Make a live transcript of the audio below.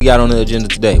we got on the agenda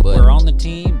today? But We're on the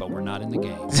team, but we're not in the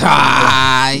game.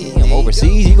 I'm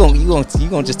overseas. You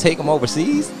gonna just take them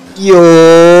overseas?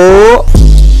 Yo.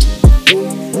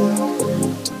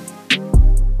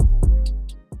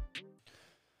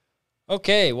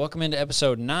 Okay, welcome into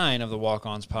episode 9 of the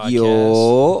Walk-Ons podcast.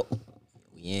 Yo.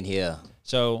 We in here.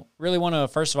 So, really want to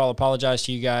first of all apologize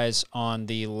to you guys on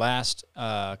the last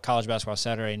College Basketball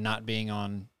Saturday not being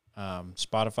on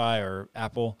Spotify or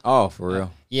Apple. Oh, for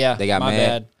real? Yeah, They got my mad?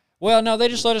 bad. Well, no, they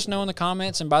just let us know in the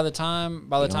comments, and by the time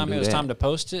it was that. time to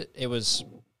post it,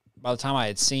 by the time I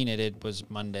had seen it, it was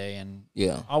Monday, and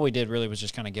Yeah. all we did really was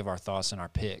just kind of give our thoughts and our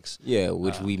picks. Yeah,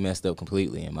 which we messed up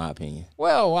completely, in my opinion.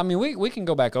 Well, I mean, we can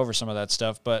go back over some of that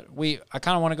stuff, but I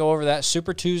kind of want to go over that.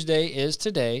 Super Tuesday is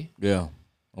today. Yeah.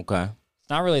 Okay. It's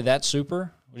not really that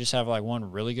super. We just have like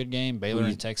one really good game. Baylor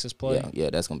and Texas play. Yeah,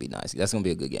 that's gonna be nice. That's gonna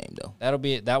be a good game, though.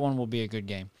 That one will be a good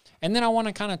game. And then I want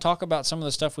to kind of talk about some of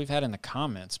the stuff we've had in the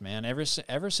comments, man.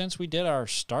 Ever since we did our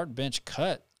start bench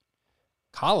cut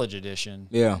college edition.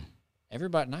 Yeah.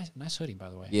 Everybody, nice hoodie, by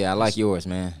the way. Yeah, I like yours,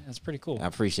 man. That's pretty cool. I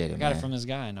appreciate it, I got man. it from this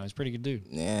guy. I know he's a pretty good dude.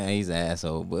 Yeah, he's an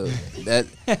asshole, but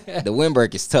the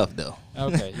windbreak is tough, though.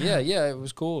 Okay. Yeah, it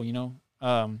was cool, you know.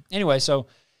 Anyway, so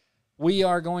we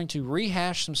are going to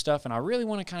rehash some stuff, and I really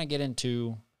want to kind of get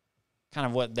into kind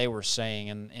of what they were saying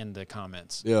in the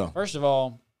comments. Yeah. First of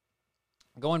all,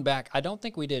 going back, I don't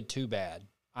think we did too bad.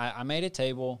 I made a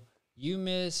table. You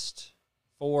missed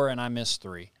 4, and I missed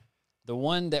 3. The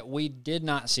one that we did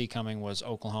not see coming was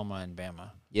Oklahoma and Bama.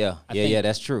 Yeah,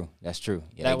 that's true. That's true.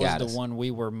 Yeah, that they got was the one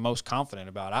we were most confident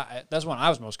about. That's one I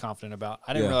was most confident about.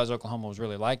 I didn't realize Oklahoma was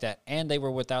really like that, and they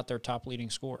were without their top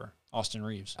leading scorer, Austin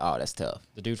Reeves. Oh, that's tough.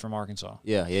 The dude from Arkansas.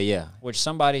 Yeah. Which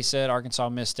somebody said Arkansas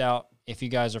missed out. If you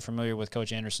guys are familiar with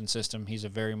Coach Anderson's system, he's a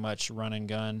very much run and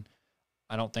gun.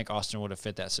 I don't think Austin would have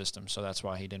fit that system, so that's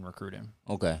why he didn't recruit him.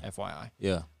 Okay. FYI.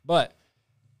 Yeah. But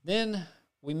then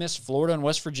we missed Florida and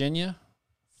West Virginia.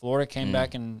 Florida came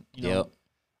back and,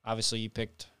 obviously you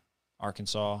picked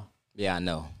Arkansas. Yeah, I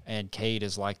know. And Cade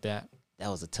is like that. That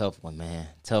was a tough one, man.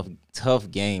 Tough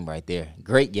game right there.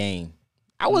 Great game.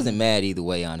 I wasn't mad either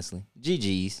way, honestly.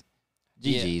 GG's.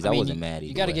 Yeah, I wasn't mad either way.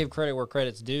 You got to give credit where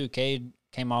credit's due. Cade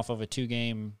came off of a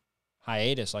 2-game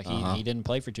hiatus. Like, he didn't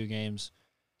play for 2 games.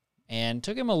 And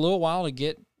took him a little while to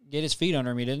get his feet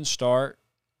under him. He didn't start.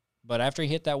 But after he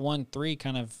hit that 1-3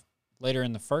 kind of later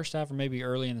in the first half or maybe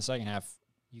early in the second half,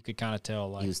 you could kind of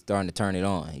tell. Like, he was starting to turn it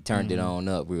on. He turned it on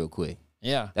up real quick.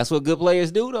 Yeah. That's what good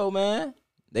players do, though, man.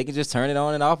 They can just turn it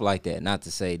on and off like that. Not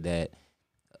to say that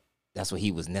that's what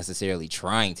he was necessarily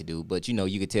trying to do, but,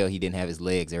 you could tell he didn't have his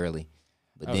legs early.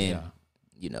 But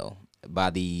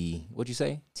by the, what'd you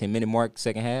say, 10-minute mark,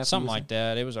 second half? Something like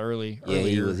that. It was early. Yeah,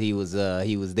 earlier. he was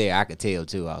there. I could tell,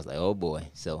 too. I was like, oh, boy.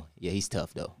 So, yeah, he's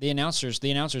tough, though. The announcer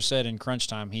said in crunch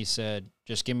time, he said,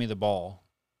 just give me the ball.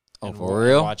 Oh, for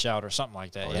real? Watch out or something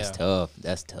like that. Oh, that's tough.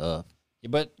 That's tough.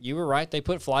 But you were right. They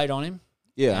put flight on him.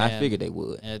 Yeah, I figured they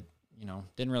would. It,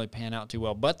 didn't really pan out too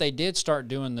well. But they did start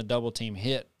doing the double team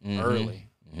hit early.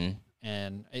 Mm-hmm.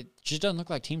 And it just doesn't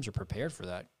look like teams are prepared for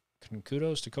that.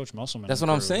 Kudos to Coach Musselman. That's what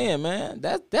I'm saying, man.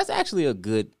 That's actually a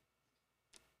good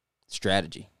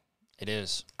strategy. It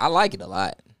is. I like it a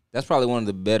lot. That's probably one of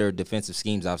the better defensive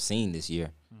schemes I've seen this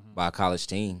year by a college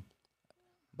team.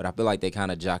 But I feel like they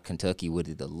kind of jock Kentucky with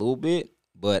it a little bit.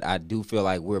 But I do feel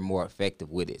like we're more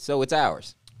effective with it. So it's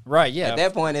ours. Right, yeah. At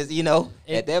that point, at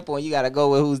that point, you got to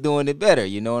go with who's doing it better.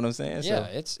 You know what I'm saying? Yeah,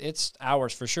 it's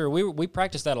ours for sure. We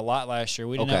practiced that a lot last year.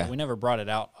 We never brought it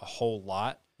out a whole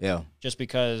lot. Yeah. Just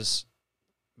because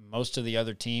most of the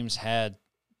other teams had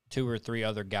 2 or 3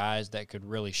 other guys that could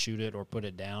really shoot it or put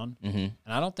it down. Mm-hmm. And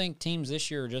I don't think teams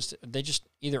this year they just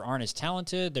either aren't as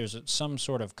talented. There's some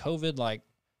sort of COVID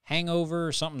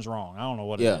hangover. Something's wrong. I don't know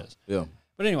what it is. Yeah.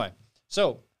 But anyway,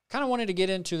 so kind of wanted to get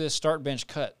into this start bench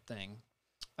cut thing.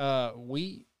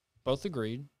 We both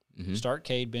agreed. Start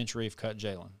Cade, bench Reef, cut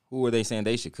Jalen. Who were they saying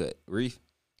they should cut? Reef?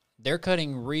 They're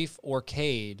cutting Reef or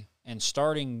Cade and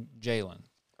starting Jalen.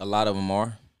 A lot of them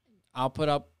are. I'll put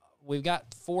up. We've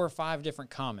got 4 or 5 different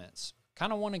comments.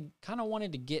 Kind of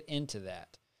wanted to get into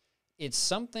that. It's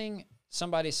something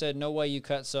somebody said. No way you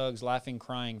cut Suggs. Laughing,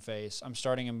 crying face. I'm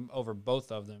starting him over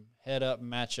both of them. Head up,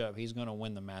 match up. He's going to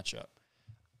win the matchup.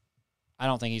 I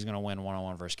don't think he's going to win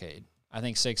 1-on-1 versus Cade. I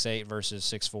think 6'8" versus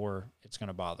 6'4", it's going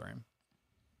to bother him.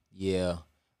 Yeah.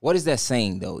 What is that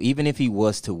saying, though? Even if he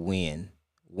was to win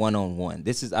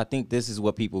 1-on-1, I think this is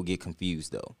what people get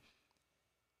confused, though.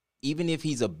 Even if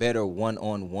he's a better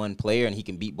 1-on-1 player and he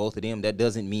can beat both of them, that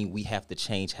doesn't mean we have to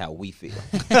change how we feel.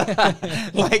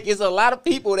 It's a lot of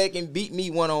people that can beat me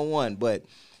 1-on-1, but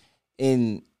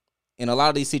in in a lot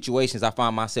of these situations, I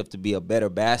find myself to be a better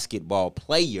basketball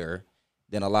player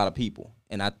than a lot of people.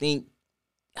 And I think,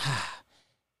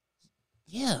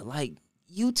 yeah, like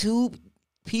YouTube,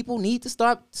 people need to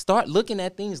start looking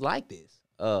at things like this.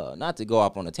 Not to go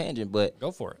off on a tangent, but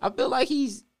Go for it. I feel like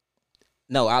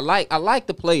I like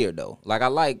the player though.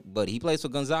 But he plays for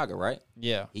Gonzaga, right?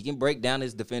 Yeah. He can break down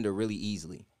his defender really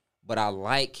easily. But I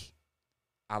like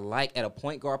at a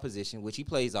point guard position, which he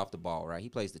plays off the ball, right? He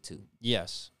plays the 2.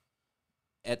 Yes.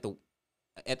 At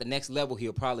the next level,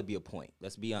 he'll probably be a point.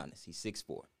 Let's be honest. He's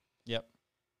 6'4". Yep.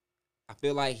 I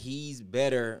feel like he's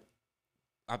better.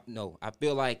 I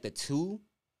feel like the 2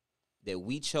 that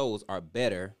we chose are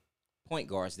better point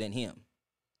guards than him.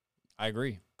 I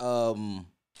agree.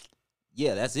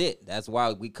 Yeah, that's it. That's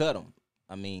why we cut him.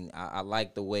 I mean, I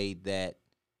like the way that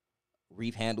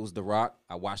Reef handles the rock.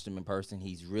 I watched him in person.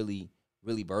 He's really,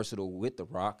 really versatile with the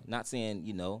rock. Not saying,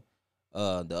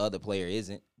 the other player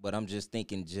isn't, but I'm just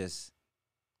thinking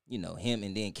him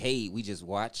and then Cade, we just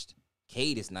watched.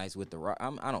 Cade is nice with the rock.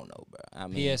 I don't know, bro. I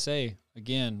mean, PSA,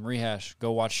 again, rehash.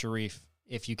 Go watch Sharif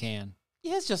if you can.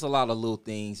 yeah, it's just a lot of little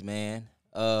things, man.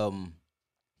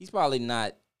 He's probably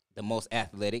not the most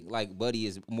athletic. Like, Buddy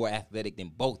is more athletic than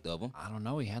both of them. I don't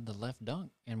know. He had the left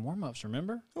dunk in warm-ups,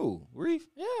 remember? Who? Reef?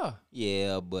 Yeah.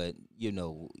 Yeah, but,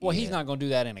 Well, he's not going to do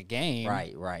that in a game.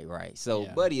 Right. So,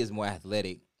 Yeah. Buddy is more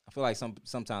athletic. I feel like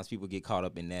sometimes people get caught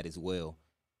up in that as well.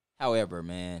 However,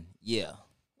 man, yeah.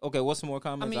 Okay, what's some more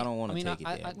comments? I don't want to take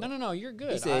it there. No, you're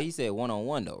good. He said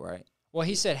one-on-one, though, right? Well,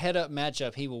 he said head-up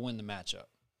matchup, he will win the matchup.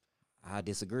 I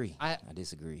disagree. I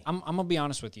disagree. I'm going to be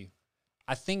honest with you.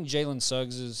 I think Jalen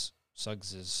Suggs'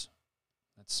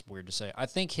 that's weird to say. I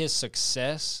think his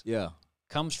success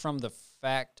comes from the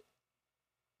fact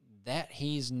that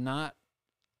he's not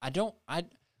I don't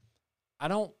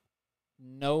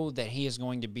know that he is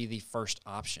going to be the first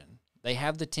option. They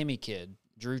have the Timmy kid,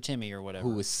 Drew Timmy or whatever.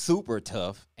 Who is super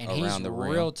tough and around he's the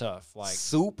rim. real tough. Like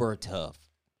super tough.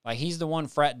 Like he's the one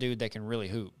frat dude that can really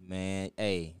hoop. Man,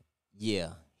 hey,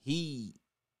 yeah.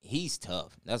 He's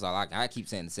tough. That's all I keep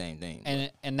saying the same thing.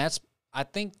 And that's I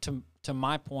think to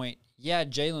my point, yeah,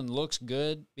 Jalen looks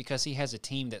good because he has a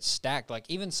team that's stacked. Like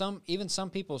even some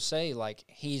people say like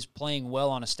he's playing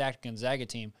well on a stacked Gonzaga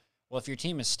team. Well, if your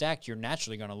team is stacked, you're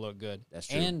naturally going to look good. That's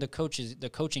true. And the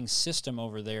coaching system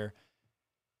over there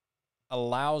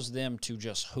allows them to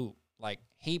just hoop. Like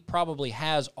he probably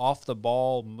has off the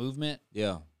ball movement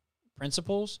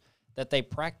principles that they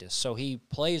practice. So he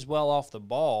plays well off the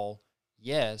ball,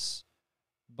 yes,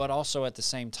 but also at the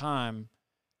same time,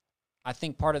 I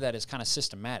think part of that is kind of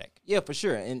systematic. Yeah, for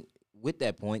sure. And with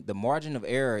that point, the margin of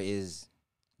error is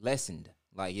lessened.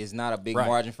 Like, it's not a big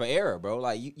margin for error, bro.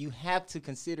 Like, you have to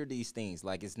consider these things.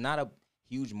 Like, it's not a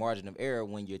huge margin of error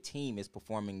when your team is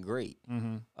performing great.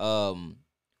 Mm-hmm.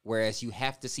 Whereas you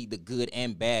have to see the good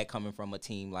and bad coming from a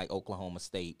team like Oklahoma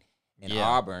State and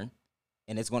Auburn,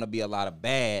 and it's going to be a lot of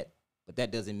bad, but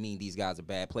that doesn't mean these guys are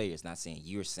bad players. Not saying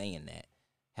you're saying that.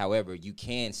 However, you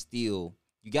can still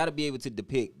 – you got to be able to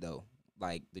depict, though,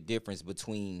 like the difference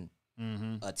between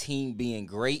a team being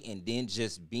great and then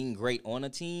just being great on a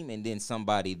team and then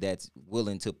somebody that's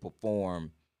willing to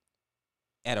perform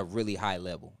at a really high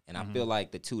level. And I feel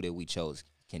like the two that we chose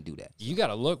can do that. You got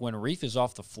to look when Reef is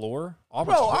off the floor.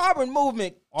 Auburn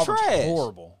movement, Auburn's trash.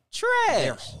 Horrible. Trash.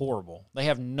 They're horrible. They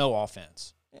have no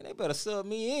offense. And they better sub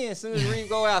me in. As soon as Reef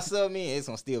go out, sub me in. It's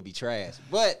going to still be trash.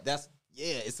 But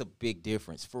it's a big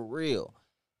difference. For real.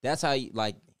 That's how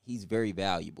he's very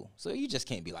valuable. So you just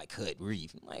can't be like, cut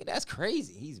Reef. Like, that's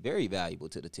crazy. He's very valuable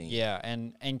to the team. Yeah,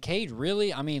 and Cade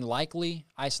really, I mean,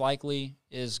 Ice Likely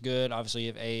is good. Obviously, you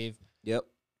have Ave. Yep.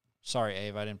 Sorry,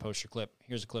 Ave, I didn't post your clip.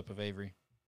 Here's a clip of Avery.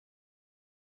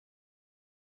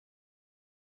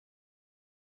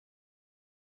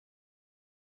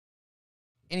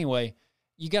 Anyway,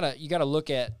 you gotta look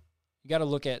at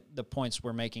the points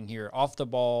we're making here. Off the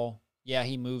ball, yeah,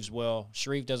 he moves well.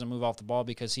 Sharif doesn't move off the ball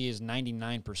because he is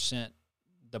 99%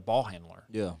 the ball handler.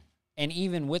 Yeah. And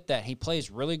even with that, he plays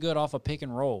really good off a pick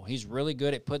and roll. He's really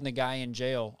good at putting the guy in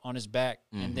jail on his back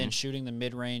and then shooting the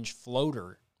mid-range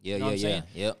floater. Yeah, you know what I'm saying?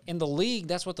 Yep. In the league,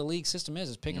 that's what the league system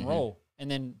is pick and roll and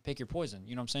then pick your poison.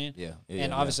 You know what I'm saying? Yeah.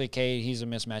 And obviously, Cade, he's a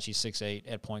mismatch. He's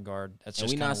 6'8" at point guard. That's and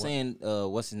just we're not saying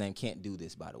what's his name can't do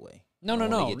this, by the way. No, not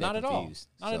at all.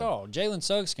 Not at all. Jalen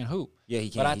Suggs can hoop. Yeah, he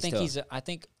can. But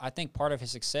I think part of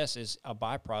his success is a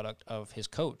byproduct of his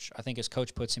coach. I think his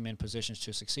coach puts him in positions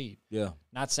to succeed. Yeah.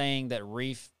 Not saying that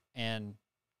Reef and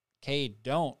Cade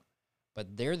don't,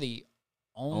 but they're the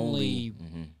only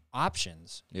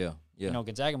options. Yeah. Yeah. You know,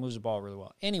 Gonzaga moves the ball really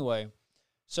well. Anyway,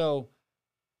 so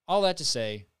all that to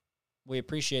say, We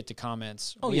appreciate the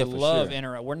comments. Oh, we yeah, for love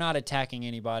sure. we're not attacking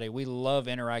anybody. We love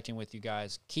interacting with you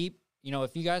guys. Keep,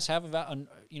 if you guys have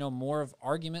more of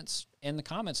arguments in the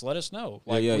comments, let us know.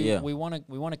 Like we want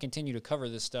to continue to cover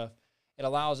this stuff. It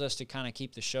allows us to kind of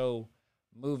keep the show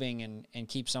moving and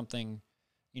keep something,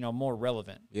 more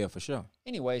relevant. Yeah, for sure.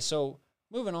 Anyway, so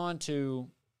moving on to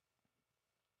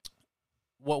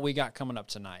what we got coming up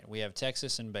tonight. We have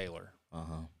Texas and Baylor.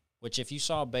 Which, if you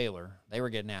saw Baylor, they were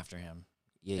getting after him.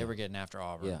 Yeah. They were getting after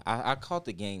Auburn. Yeah, I caught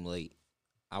the game late.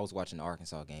 I was watching the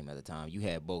Arkansas game at the time. You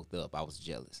had both up. I was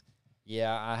jealous.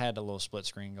 Yeah, I had a little split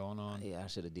screen going on. Yeah, I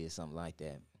should have did something like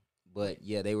that. But,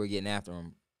 yeah, they were getting after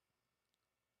him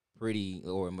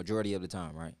majority of the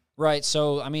time, right? Right.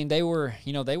 So, I mean, they were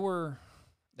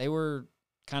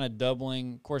kind of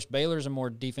doubling. Of course, Baylor's a more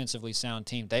defensively sound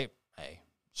team. They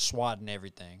swatting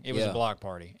everything. It was a block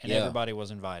party, and everybody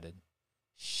was invited.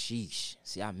 Sheesh.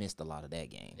 See, I missed a lot of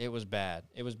that game. It was bad.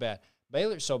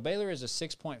 Baylor is a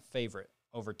 6-point favorite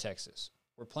over Texas.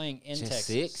 We're playing in Texas.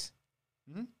 6?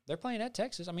 Mm-hmm. They're playing at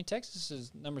Texas. I mean, Texas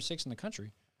is number 6 in the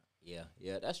country. Yeah,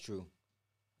 that's true.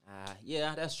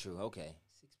 Yeah, that's true. Okay.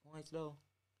 6 points, though.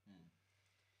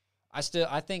 I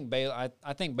think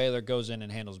Baylor goes in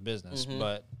and handles business,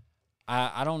 but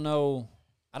I don't know.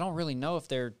 I don't really know if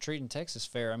they're treating Texas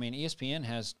fair. I mean, ESPN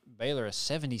has Baylor a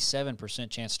 77%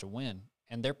 chance to win,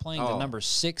 and they're playing the number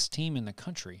 6 team in the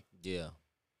country. Yeah,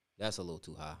 that's a little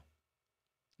too high.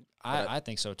 I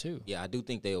think so, too. Yeah, I do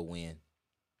think they'll win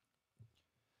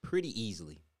pretty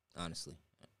easily, honestly.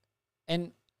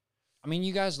 And, I mean,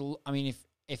 you guys,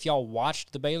 if y'all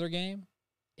watched the Baylor game,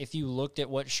 if you looked at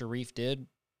what Sharif did,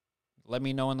 let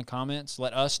me know in the comments.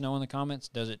 Let us know in the comments.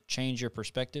 Does it change your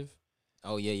perspective?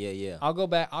 Oh, yeah. I'll go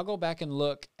back and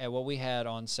look at what we had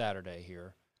on Saturday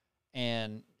here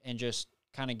and just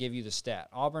kind of give you the stat.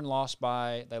 Auburn lost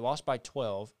by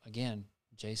 12. Again,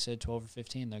 Jay said 12 or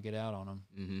 15, they'll get out on them.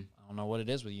 Mm-hmm. I don't know what it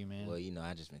is with you, man. Well,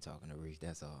 I just been talking to Reef.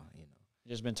 That's all,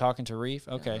 Just been talking to Reef?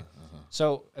 Okay.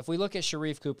 So if we look at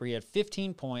Sharif Cooper, he had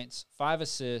 15 points, 5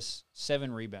 assists,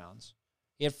 7 rebounds.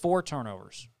 He had 4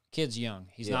 turnovers. Kid's young.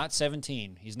 He's not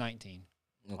 17. He's 19.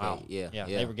 Okay, wow. Yeah.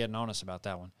 They were getting on us about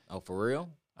that one. Oh, for real?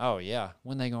 Oh, yeah.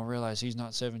 When they going to realize he's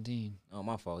not 17? Oh,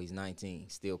 my fault. He's 19.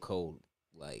 Still cold.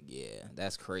 Like, yeah,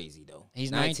 that's crazy, though.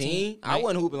 He's 19? I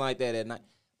wasn't hooping like that at night.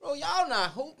 Bro, y'all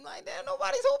not hooping like that.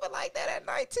 Nobody's hooping like that at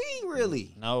 19,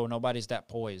 really. No, nobody's that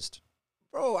poised.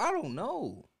 Bro, I don't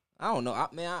know. I don't.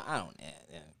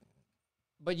 Yeah.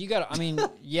 But you got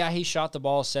to, he shot the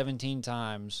ball 17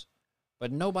 times,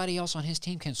 but nobody else on his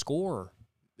team can score.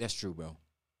 That's true, bro.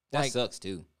 That sucks,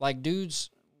 too. Like, dudes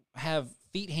have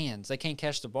feet hands. They can't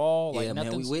catch the ball. Yeah,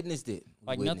 man, we witnessed it.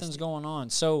 Nothing's going on.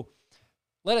 So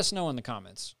let us know in the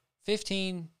comments.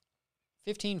 15,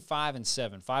 5, and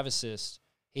 7, 5 assists.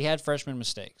 He had freshman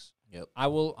mistakes. Yep. I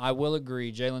will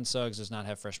agree. Jalen Suggs does not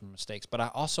have freshman mistakes, but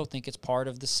I also think it's part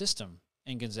of the system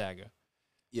in Gonzaga.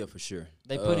 Yeah, for sure.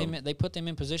 They put them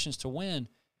in positions to win.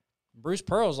 Bruce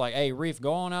Pearl's like, hey, Reef,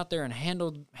 go on out there and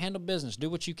handle business. Do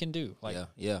what you can do. Like,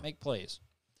 make plays.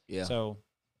 Yeah. So,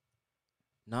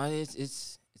 no,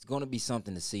 it's going to be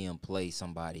something to see him play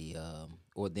somebody,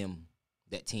 or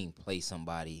that team play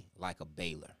somebody like a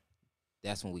Baylor.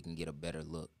 That's when we can get a better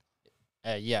look.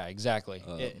 Yeah, exactly.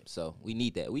 So we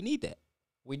need that.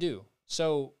 We do.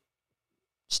 So,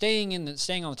 staying on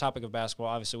the topic of basketball,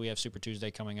 obviously we have Super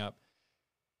Tuesday coming up.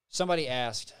 Somebody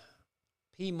asked,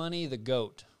 P Money the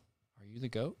GOAT. Are you the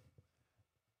GOAT?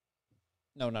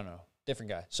 No. Different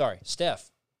guy. Sorry,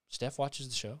 Steph. Steph watches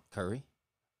the show. Curry?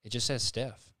 It just says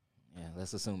Steph. Yeah,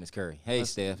 let's assume it's Curry. Hey,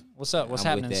 Steph. What's up? What's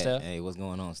happening, Steph? Hey, what's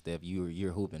going on, Steph?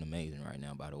 You're hooping amazing right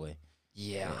now, by the way.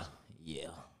 Yeah.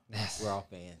 We're all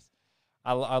fans.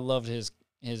 I loved his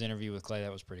interview with Clay.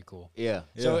 That was pretty cool. Yeah.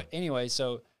 So, anyway,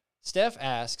 Steph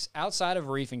asks, outside of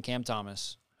Reef and Cam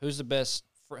Thomas, who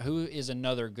is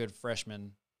another good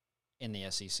freshman in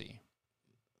the SEC?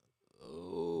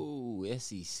 Oh,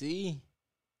 SEC?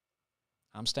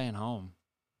 I'm staying home.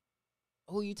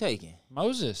 Who you taking?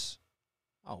 Moses.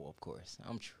 Oh, of course.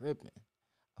 I'm tripping.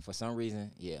 For some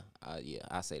reason,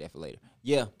 I'll say that for later.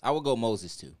 Yeah, I would go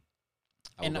Moses too.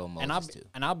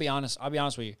 I'll be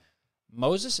honest with you.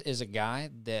 Moses is a guy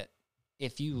that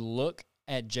if you look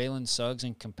at Jalen Suggs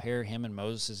and compare him and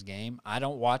Moses' game, I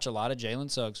don't watch a lot of Jalen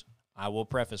Suggs. I will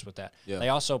preface with that. Yeah. They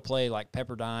also play like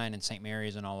Pepperdine and St.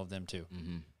 Mary's and all of them too.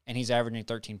 Mm-hmm. And he's averaging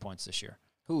 13 points this year.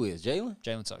 Who is, Jalen?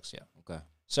 Jalen Suggs, yeah. Okay.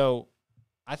 So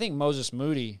I think Moses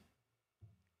Moody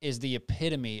is the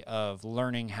epitome of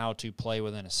learning how to play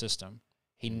within a system.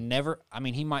 He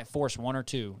might force one or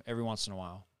two every once in a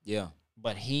while. Yeah.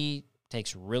 But he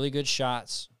takes really good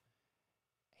shots.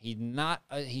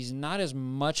 He's not as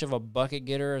much of a bucket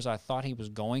getter as I thought he was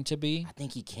going to be. I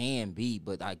think he can be,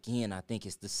 but again, I think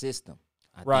it's the system.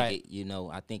 Right.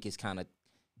 I think it's kind of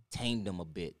tamed him a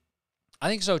bit. I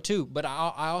think so too, but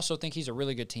I also think he's a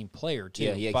really good team player too.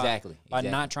 Yeah, exactly. By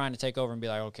not trying to take over and be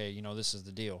like, okay, this is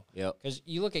the deal. Yep. Because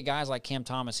you look at guys like Cam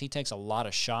Thomas, he takes a lot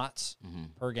of shots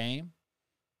per game.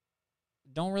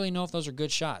 Don't really know if those are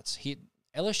good shots.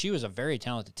 LSU is a very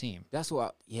talented team. That's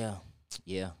what. Yeah.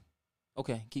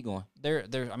 Okay, keep going.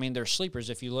 They're sleepers.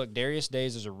 If you look, Darius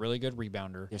Days is a really good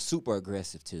rebounder. They're super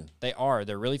aggressive too. They are.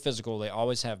 They're really physical. They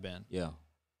always have been. Yeah.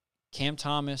 Cam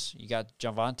Thomas, you got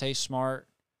Javonte Smart,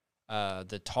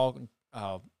 the tall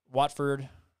Watford. I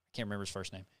can't remember his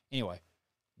first name. Anyway,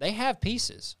 they have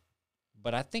pieces,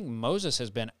 but I think Moses has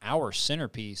been our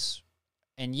centerpiece.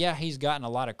 And yeah, he's gotten a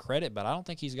lot of credit, but I don't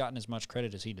think he's gotten as much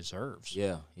credit as he deserves.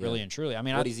 Yeah. Really and truly. I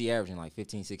mean, what is he averaging? Like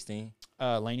 15, 16?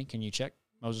 Laney, can you check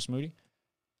Moses Moody?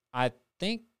 I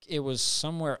think it was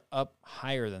somewhere up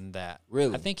higher than that.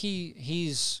 Really? I think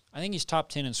he's top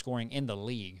 10 in scoring in the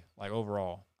league, like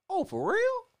overall. Oh, for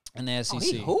real? In the SEC. Oh,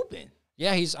 he's hooping.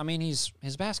 Yeah, his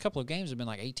past couple of games have been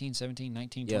like 18, 17,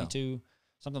 19, 22,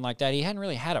 something like that. He hadn't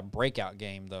really had a breakout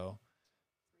game though.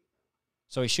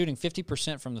 So he's shooting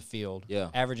 50% from the field,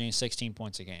 averaging 16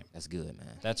 points a game. That's good,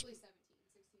 man. That's 16 points.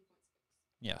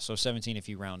 Yeah, so 17 if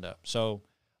you round up. So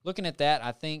looking at that,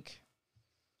 I think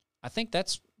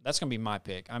that's going to be my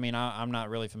pick. I mean, I'm not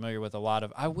really familiar with a lot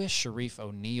of – I wish Sharif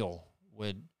O'Neal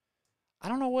would – I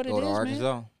don't know what it is, Go to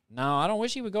Arkansas? Man. No, I don't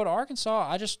wish he would go to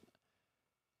Arkansas.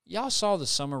 Y'all saw the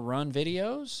summer run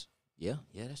videos? Yeah,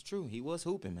 that's true. He was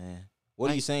hooping, man. What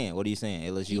are you saying?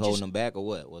 LSU holding him back or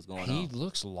what? What's going on? He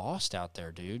looks lost out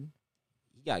there, dude.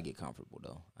 He got to get comfortable,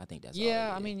 though. I think that's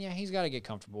he's got to get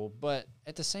comfortable. But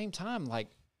at the same time, like,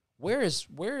 where is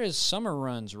Summer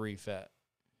Run's Reef at?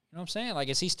 You know what I'm saying? Like,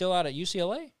 is he still out at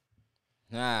UCLA?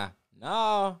 Nah,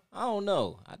 I don't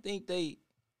know. I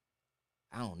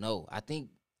don't know. I think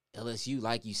LSU,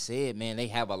 like you said, man, they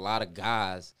have a lot of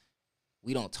guys.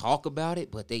 We don't talk about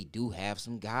it, but they do have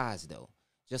some guys, though.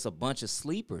 Just a bunch of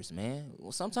sleepers, man.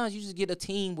 Well, sometimes you just get a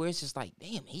team where it's just like,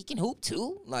 damn, he can hoop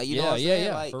too. Like, you know what I'm saying?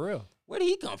 Yeah, like, for real. Where did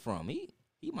he come from? He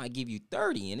might give you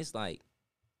 30, and it's like,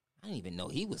 I didn't even know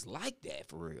he was like that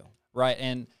for real. Right,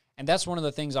 and that's one of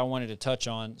the things I wanted to touch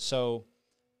on. So,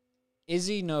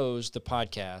 Izzy Knows, the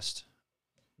podcast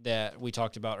that we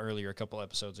talked about earlier a couple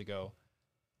episodes ago,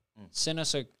 sent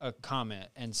us a comment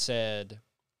and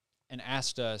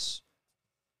asked us,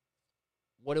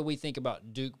 what do we think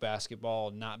about Duke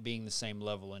basketball not being the same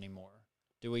level anymore?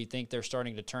 Do we think they're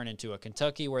starting to turn into a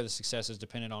Kentucky where the success is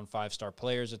dependent on 5-star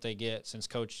players that they get? Since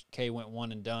Coach K went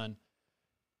one and done,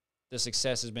 the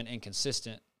success has been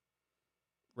inconsistent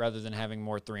rather than having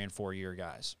more 3- and 4-year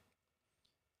guys.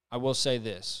 I will say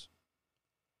this.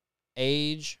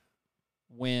 Age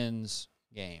wins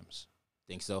games.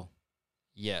 Think so?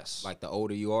 Yes. Like the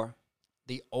older you are?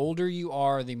 The older you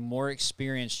are, the more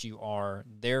experienced you are,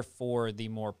 therefore the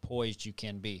more poised you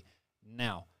can be.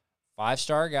 Now,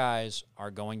 5-star guys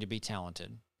are going to be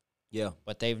talented. Yeah.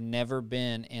 But they've never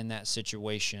been in that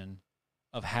situation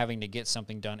of having to get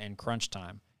something done in crunch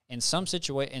time. In some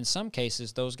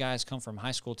cases, those guys come from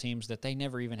high school teams that they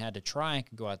never even had to try and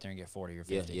could go out there and get 40 or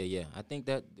 50. Yeah. I think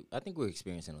we're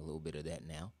experiencing a little bit of that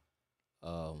now.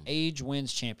 Age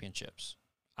wins championships.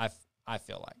 I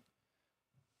feel like.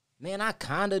 Man, I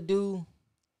kind of do,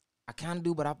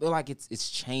 but I feel like it's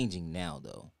changing now,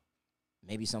 though.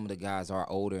 Maybe some of the guys are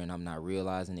older and I'm not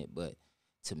realizing it, but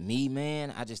to me,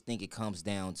 man, I just think it comes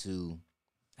down to,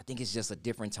 I think it's just a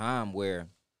different time where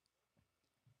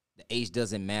the age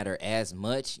doesn't matter as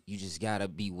much. You just got to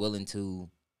be willing to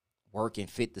work and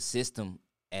fit the system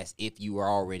as if you were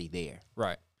already there.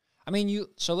 Right. I mean,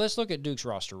 so let's look at Duke's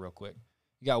roster real quick.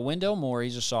 You got Wendell Moore,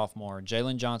 he's a sophomore.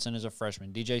 Jalen Johnson is a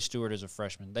freshman. DJ Stewart is a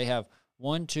freshman. They have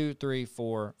 7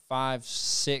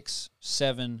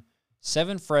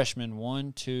 freshmen.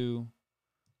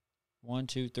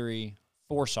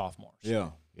 4 sophomores.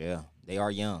 Yeah. They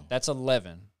are young. That's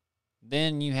 11.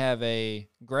 Then you have a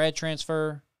grad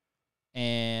transfer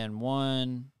and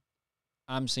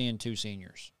I'm seeing 2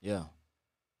 seniors. Yeah.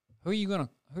 Who are you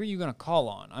gonna call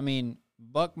on? I mean,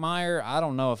 Buck Meyer, I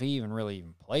don't know if he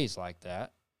even plays like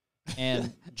that.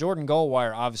 And Jordan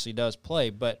Goldwire obviously does play,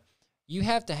 but you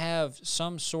have to have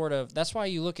some sort of. That's why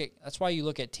you look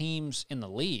at teams in the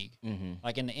league,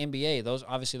 like in the NBA.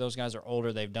 Those guys are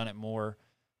older. They've done it more.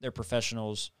 They're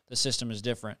professionals. The system is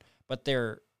different, but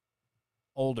they're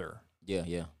older.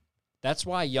 Yeah. That's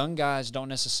why young guys don't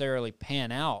necessarily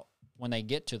pan out when they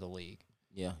get to the league.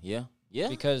 Yeah.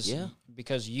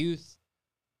 Because youth,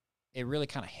 it really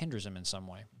kind of hinders them in some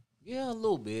way. Yeah, a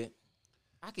little bit.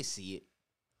 I can see it.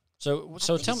 So I think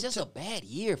tell it's me. just a bad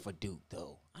year for Duke,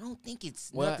 though. I don't think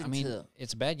it's Well, nothing I mean, to.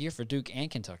 it's a bad year for Duke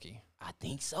and Kentucky. I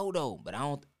think so though, but I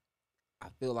don't. I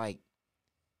feel like,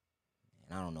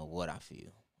 and I don't know what I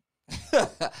feel.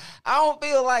 I don't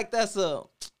feel like that's a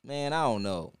man. I don't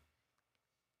know.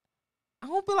 I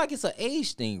don't feel like it's an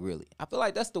age thing, really. I feel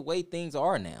like that's the way things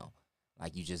are now.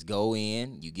 Like you just go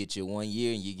in, you get your 1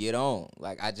 year, and you get on.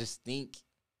 Like I just think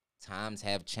times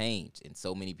have changed, and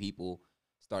so many people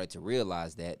started to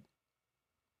realize that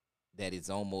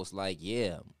it's almost like,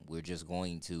 yeah, we're just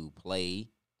going to play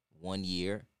 1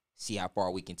 year, see how far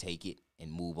we can take it,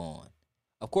 and move on.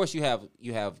 Of course, you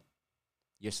have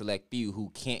your select few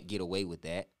who can't get away with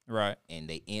that, Right. and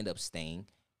they end up staying.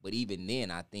 But even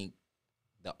then, I think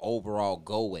the overall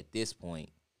goal at this point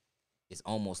is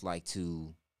almost like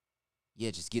to,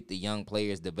 just get the young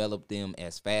players, develop them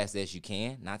as fast as you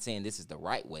can. Not saying this is the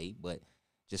right way, but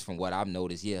just from what I've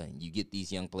noticed, you get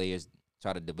these young players,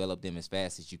 try to develop them as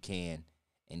fast as you can,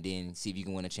 and then see if you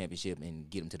can win a championship and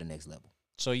get them to the next level.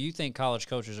 So you think college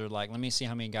coaches are like, let me see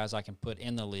how many guys I can put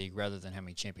in the league rather than how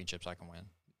many championships I can win?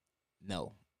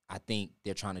 No, I think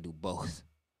they're trying to do both.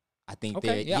 I think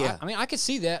Okay, I mean, I could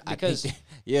see that because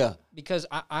because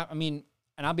I mean,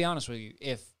 and I'll be honest with you,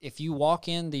 if you walk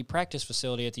in the practice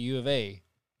facility at the U of A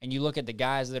and you look at the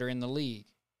guys that are in the league,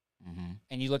 mm-hmm.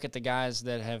 and you look at the guys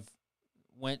that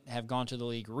have gone to the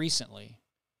league recently,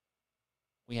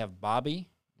 we have Bobby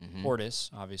Portis,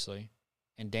 obviously,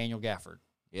 and Daniel Gafford.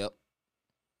 Yep.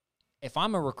 If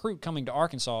I'm a recruit coming to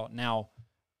Arkansas now,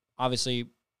 obviously,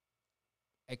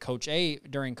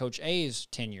 during Coach A's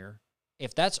tenure,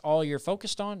 if that's all you're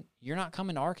focused on, you're not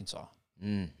coming to Arkansas.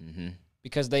 Mm-hmm.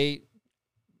 Because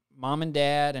mom and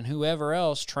dad and whoever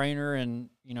else, trainer and,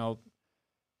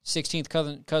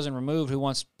 16th cousin removed who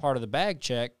wants part of the bag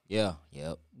check. Yeah,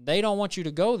 yep. They don't want you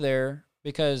to go there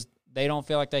because they don't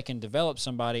feel like they can develop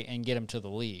somebody and get them to the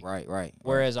league. Right.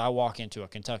 Whereas I walk into a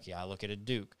Kentucky, I look at a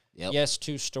Duke. Yep. Yes,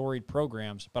 2 storied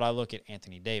programs, but I look at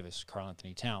Anthony Davis, Karl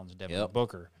Anthony Towns, Devin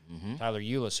Booker, Tyler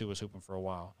Ulis, who was hooping for a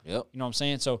while. Yep. You know what I'm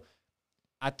saying? So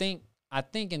I think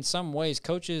in some ways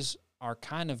coaches are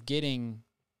kind of getting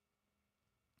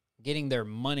their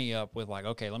money up with like,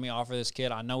 okay, let me offer this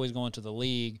kid. I know he's going to the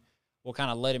league. We'll kind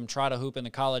of let him try to hoop in the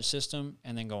college system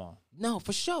and then go on. No,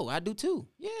 for sure. I do too.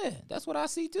 Yeah, that's what I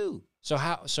see too.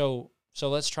 So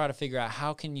let's try to figure out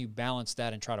how can you balance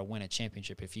that and try to win a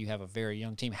championship if you have a very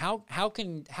young team. How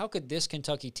could this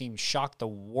Kentucky team shock the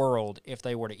world if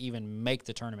they were to even make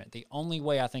the tournament? The only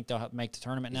way I think they'll make the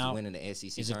tournament now winning the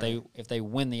SEC is tournament. if they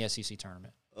win the SEC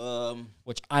tournament.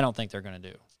 Which I don't think they're going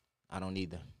to do. I don't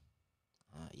either.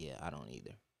 I don't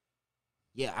either.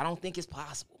 Yeah, I don't think it's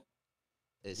possible.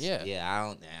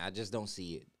 I just don't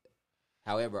see it.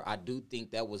 However, I do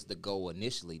think that was the goal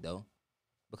initially, though.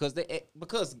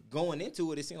 Because going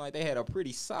into it, it seemed like they had a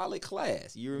pretty solid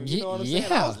class. You know what I'm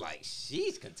saying? I was like,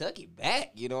 she's Kentucky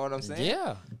back. You know what I'm saying?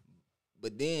 Yeah.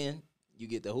 But then you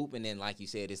get the hoop, and then, like you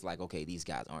said, it's like, okay, these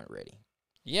guys aren't ready.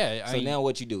 Yeah. So now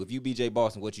what you do? If you BJ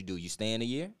Boston, what you do? You stay in a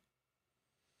year?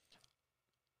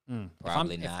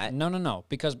 Probably not. No.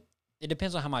 Because it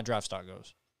depends on how my draft stock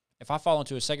goes. If I fall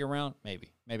into a second round,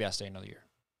 maybe I stay another year.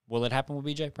 Will it happen with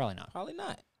BJ? Probably not. Probably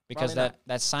not. Because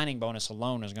that signing bonus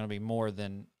alone is going to be more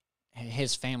than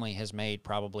his family has made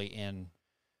probably in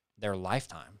their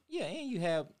lifetime. Yeah, and you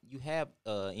have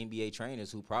NBA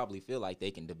trainers who probably feel like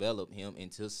they can develop him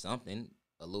into something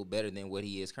a little better than what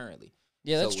he is currently.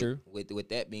 Yeah, that's true. With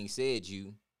that being said,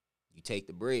 you take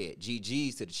the bread.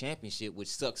 GG's to the championship, which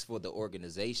sucks for the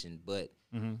organization, but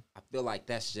I feel like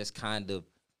that's just kind of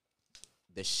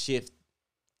the shift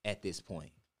at this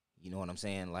point. You know what I'm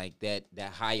saying? Like that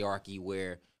hierarchy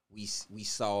where we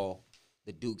saw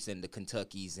the Dukes and the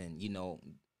Kentuckys and,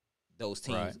 those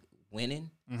teams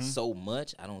winning so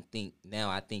much.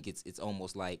 I think it's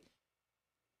almost like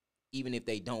even if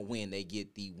they don't win, they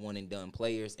get the one and done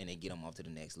players and they get them off to the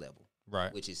next level.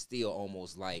 Right. Which is still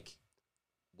almost like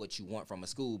what you want from a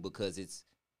school because it's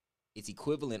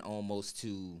equivalent almost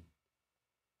to,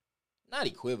 not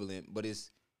equivalent, but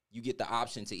you get the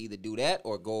option to either do that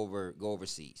or go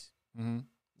overseas. Mm-hmm.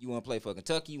 You want to play for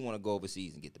Kentucky, you want to go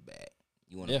overseas and get the bag.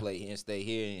 You want to play here and stay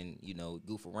here and,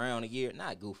 goof around a year.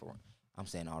 Not goof around. I'm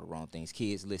saying all the wrong things.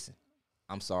 Kids, listen.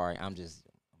 I'm sorry. I'm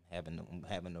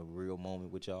having a real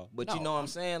moment with y'all. But you know what I'm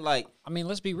saying? Like, I mean,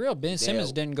 let's be real. Ben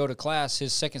Simmons didn't go to class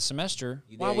his second semester.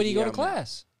 Why would he go to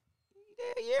class?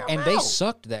 And they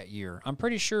sucked that year. I'm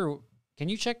pretty sure. Can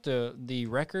you check the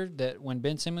record that when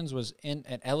Ben Simmons was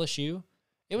at LSU?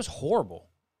 It was horrible.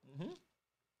 Mm-hmm.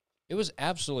 It was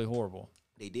absolutely horrible.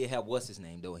 They did have what's his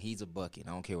name though, and he's a bucket.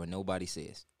 I don't care what nobody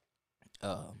says.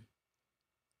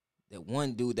 That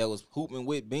one dude that was hooping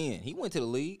with Ben. He went to the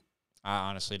league. I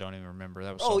honestly don't even remember.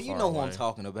 That was Oh, so you far know who away. I'm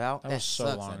talking about. That was so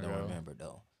sucks. long I don't ago. remember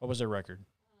though. What was their record?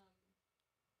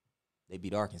 They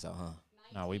beat Arkansas, huh?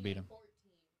 No, we beat them.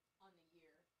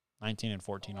 19 and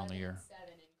 14 on the year.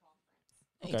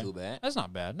 Ain't Okay. too bad. That's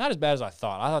not bad. Not as bad as I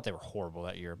thought. I thought they were horrible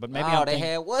that year. But maybe Oh, I'm they thinking,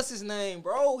 had what's his name,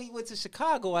 bro? He went to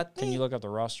Chicago, I think. can you look up the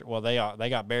roster? Well, they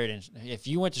got buried in. If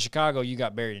you went to Chicago, you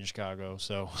got buried in Chicago.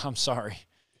 So I'm sorry.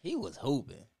 He was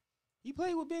hooping. He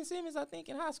played with Ben Simmons, I think,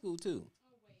 in high school too.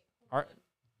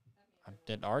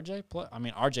 Did RJ play? I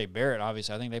mean, RJ Barrett,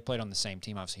 obviously. I think they played on the same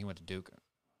team. Obviously, he went to Duke.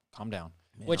 Calm down.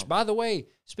 Man, Which, by the way,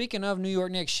 speaking of New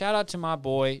York Knicks, shout out to my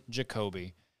boy,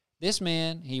 Jacoby. This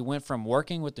man, he went from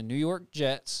working with the New York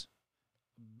Jets,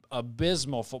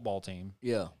 abysmal football team,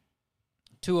 Yeah.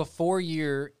 to a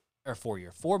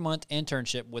 4-month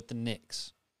internship with the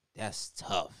Knicks. That's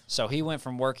tough. So he went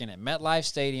from working at MetLife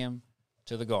Stadium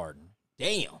to the Garden.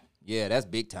 Damn. Yeah, that's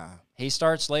big time. He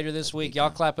starts later this week. Y'all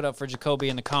clap it up for Jacoby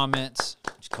in the comments.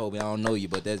 Jacoby, I don't know you,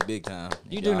 but that's big time.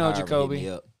 You If do y'all know hire me, hit Jacoby. me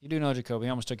up. You do know Jacoby. He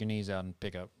almost took your knees out and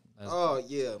pick up. Oh,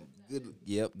 yeah. Good.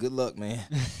 Yep. Good luck, man.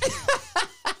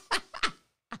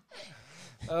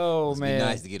 Oh, Must man. be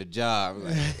nice to get a job.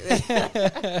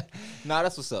 Nah,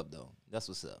 that's what's up, though. That's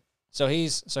what's up. So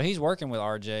he's working with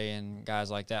RJ and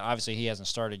guys like that. Obviously, he hasn't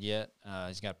started yet.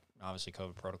 He's got obviously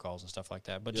COVID protocols and stuff like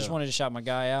that. But just Yeah. wanted to shout my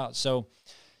guy out. So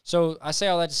I say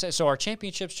all that to say. So are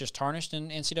championships just tarnished in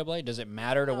NCAA? Does it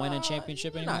matter to win a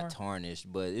championship They're anymore? Not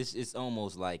tarnished, but it's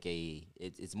almost like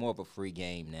it's more of a free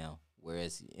game now.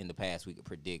 Whereas in the past we could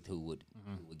predict who would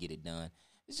get it done.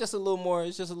 It's just a little more.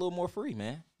 It's just a little more free,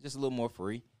 man. Just a little more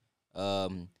free.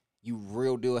 You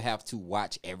real deal have to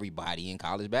watch everybody in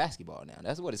college basketball now.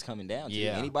 That's what it's coming down to.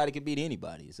 Yeah. Anybody can beat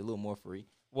anybody. It's a little more free.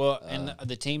 Well, and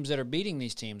the teams that are beating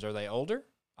these teams, are they older?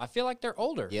 I feel like they're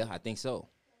older. Yeah, I think so.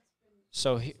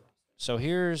 So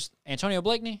here's Antonio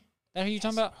Blakeney. That who you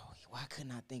talking about? Oh, why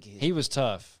couldn't I think of his He was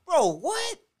tough. Bro,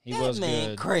 what? He That was man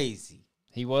good. crazy.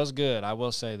 He was good. I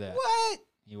will say that. What?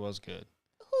 He was good.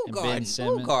 Who And guarding? Ben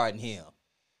Simmons. Who guarding him?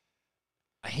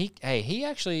 He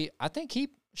actually, I think he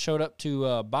showed up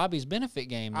to Bobby's benefit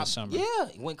game this summer. Yeah,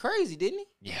 he went crazy, didn't he?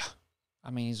 Yeah. I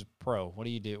mean, he's a pro. What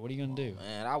do you do? What are you gonna do?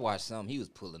 Man, I watched something. He was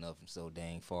pulling up from so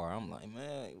dang far. I'm like,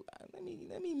 man,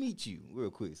 let me meet you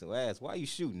real quick. So I asked, why you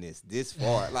shooting this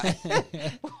far? Like,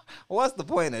 what's the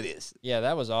point of this? Yeah,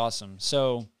 that was awesome.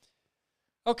 So,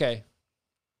 okay.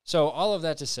 So all of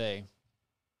that to say,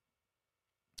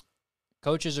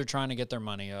 coaches are trying to get their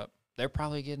money up. They're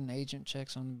probably getting agent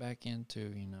checks on the back end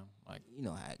too. Like You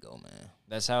know how it go, man.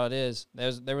 that's how it is.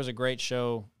 There was a great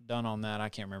show done on that. I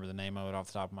can't remember the name of it off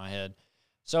the top of my head.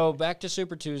 So back to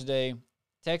Super Tuesday,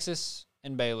 Texas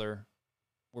and Baylor.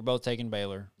 We're both taking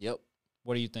Baylor. Yep.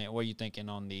 What do you think? What are you thinking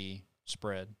on the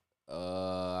spread?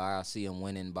 I see him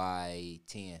winning by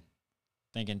 10.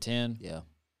 Thinking 10. Yeah.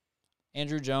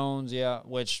 Andrew Jones, yeah,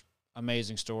 which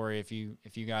amazing story. If you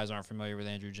guys aren't familiar with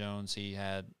Andrew Jones, he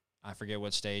had, I forget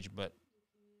what stage, but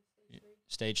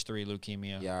stage 3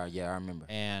 leukemia. Yeah, I remember.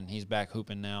 And he's back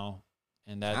hooping now.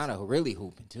 And that's Kind of really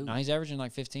hooping too. no, he's averaging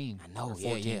like 15. I know. or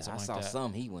 14, Yeah. I something saw like that.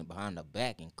 some. He went behind the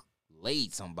back and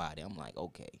laid somebody. I'm like,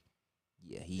 okay.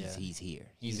 Yeah, he's here.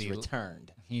 He's He's el-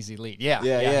 returned. He's elite. Yeah.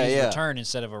 Yeah, He's yeah. returned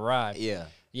instead of arrived. Yeah.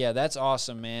 Yeah, that's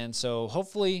awesome, man. So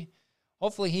hopefully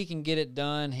he can get it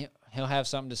done. He'll have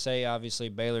something to say. Obviously,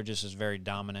 Baylor just is very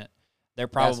dominant. They're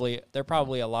probably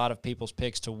a lot of people's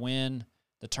picks to win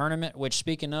the tournament. Which,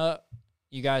 speaking of,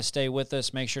 you guys stay with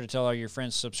us. Make sure to tell all your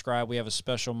friends to subscribe. We have a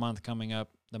special month coming up,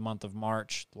 the month of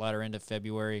March, the latter end of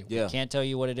February. Yeah. We can't tell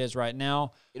you what it is right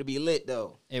now. It'll be lit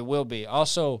though. It will be.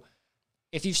 Also,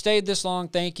 if you've stayed this long,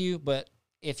 thank you. But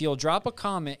if you drop a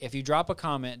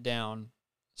comment down,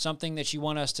 something that you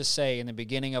want us to say in the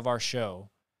beginning of our show,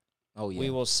 Oh yeah. we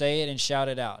will say it and shout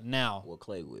it out. Now, Well,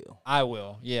 Clay will. I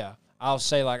will, yeah. I'll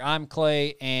say, like, I'm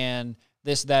Clay and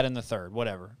this, that, and the third,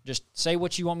 whatever. Just say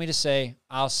what you want me to say.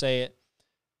 I'll say it.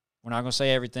 We're not going to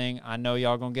say everything. I know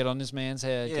y'all going to get on this man's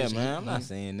head. Yeah, 'cause man. I'm not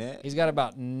saying that. He's got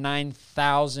about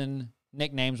 9,000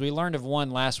 nicknames. We learned of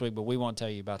one last week, but we won't tell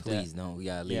you about that. Please don't. We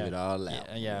gotta leave it all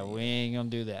out. Yeah, we ain't going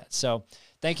to do that. So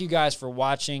thank you guys for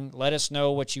watching. Let us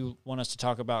know what you want us to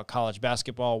talk about college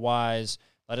basketball-wise.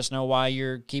 Let us know why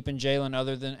you're keeping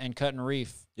Jalen and cutting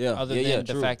Reef. Yeah, Other yeah, than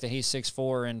the true. fact that he's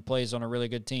 6'4" and plays on a really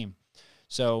good team.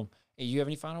 So, you have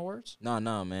any final words? No,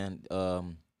 man.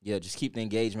 Yeah, just keep the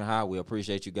engagement high. We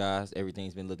appreciate you guys.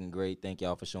 Everything's been looking great. Thank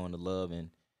y'all for showing the love, and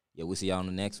yeah, we'll see y'all on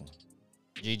the next one.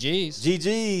 GG's.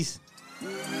 GG's.